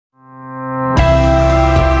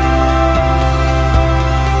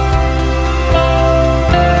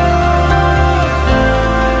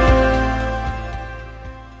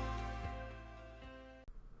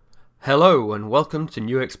Hello and welcome to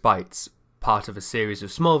Nuix Bytes, part of a series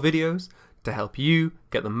of small videos to help you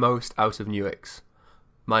get the most out of Nuix.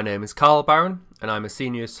 My name is Carl Barron and I'm a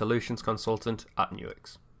Senior Solutions Consultant at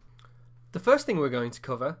Nuix. The first thing we're going to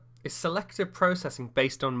cover is selective processing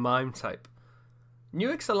based on MIME type.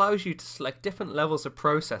 Nuix allows you to select different levels of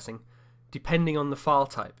processing depending on the file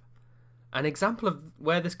type. An example of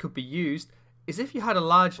where this could be used is if you had a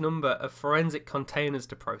large number of forensic containers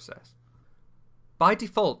to process. By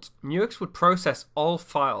default, Nuix would process all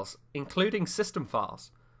files, including system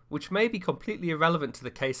files, which may be completely irrelevant to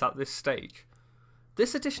the case at this stage.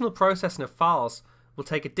 This additional processing of files will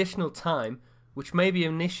take additional time, which may be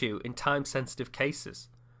an issue in time-sensitive cases.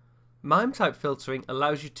 MIME type filtering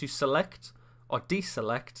allows you to select or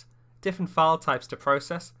deselect different file types to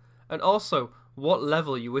process, and also what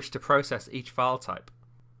level you wish to process each file type.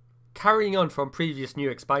 Carrying on from previous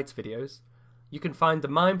Nuix Bytes videos, you can find the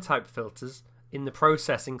MIME type filters in the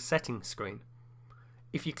Processing Settings screen.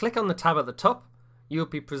 If you click on the tab at the top, you will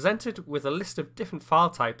be presented with a list of different file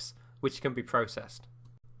types which can be processed.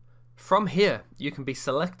 From here, you can be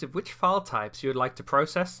selective which file types you would like to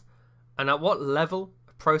process and at what level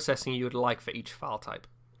of processing you would like for each file type.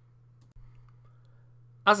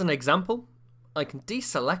 As an example, I can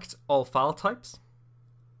deselect all file types.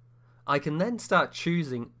 I can then start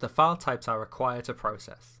choosing the file types I require to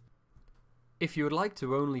process. If you would like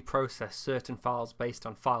to only process certain files based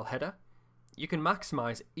on file header, you can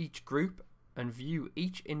maximize each group and view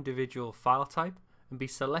each individual file type and be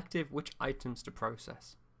selective which items to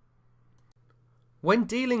process. When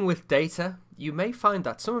dealing with data, you may find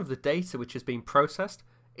that some of the data which is being processed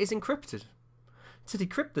is encrypted. To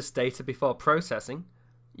decrypt this data before processing,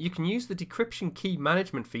 you can use the Decoding Key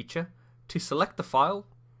Management feature to select the file,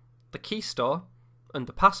 the key store, and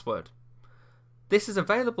the password. This is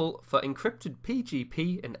available for encrypted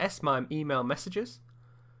PGP and SMIME email messages,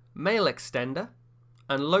 mail extender,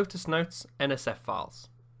 and Lotus Notes NSF files.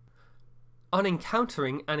 On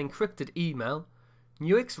encountering an encrypted email,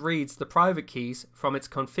 Nuix reads the private keys from its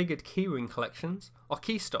configured keyring collections or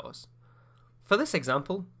key stores. For this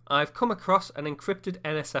example, I've come across an encrypted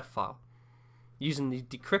NSF file. Using the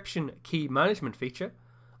Decryption Key Management feature,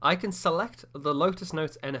 I can select the Lotus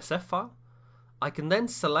Notes NSF file. I can then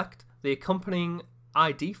select the accompanying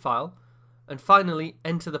ID file and finally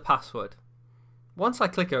enter the password. Once I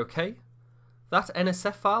click OK, that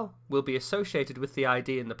NSF file will be associated with the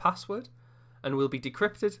ID and the password and will be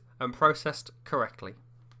decrypted and processed correctly.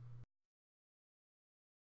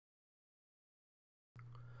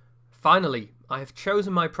 Finally, I have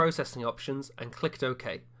chosen my processing options and clicked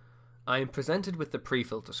OK. I am presented with the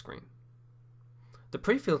Prefilter screen. The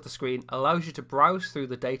Prefilter screen allows you to browse through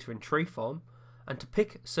the data in tree form and to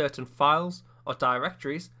pick certain files or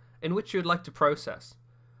directories in which you would like to process.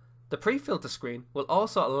 The Prefilter screen will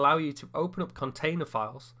also allow you to open up container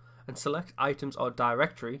files and select items or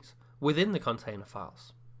directories within the container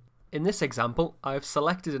files. In this example, I have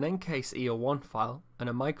selected an Encase EO1 file and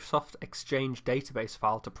a Microsoft Exchange database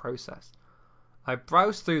file to process. I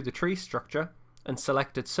browsed through the tree structure and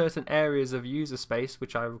selected certain areas of user space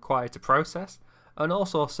which I require to process, and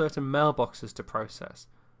also certain mailboxes to process.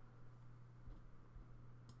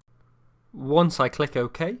 Once I click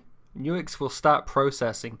OK, Nuix will start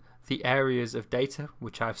processing the areas of data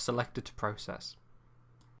which I've selected to process.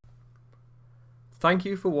 Thank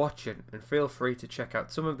you for watching and feel free to check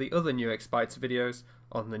out some of the other Nuix Bytes videos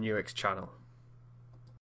on the Nuix channel.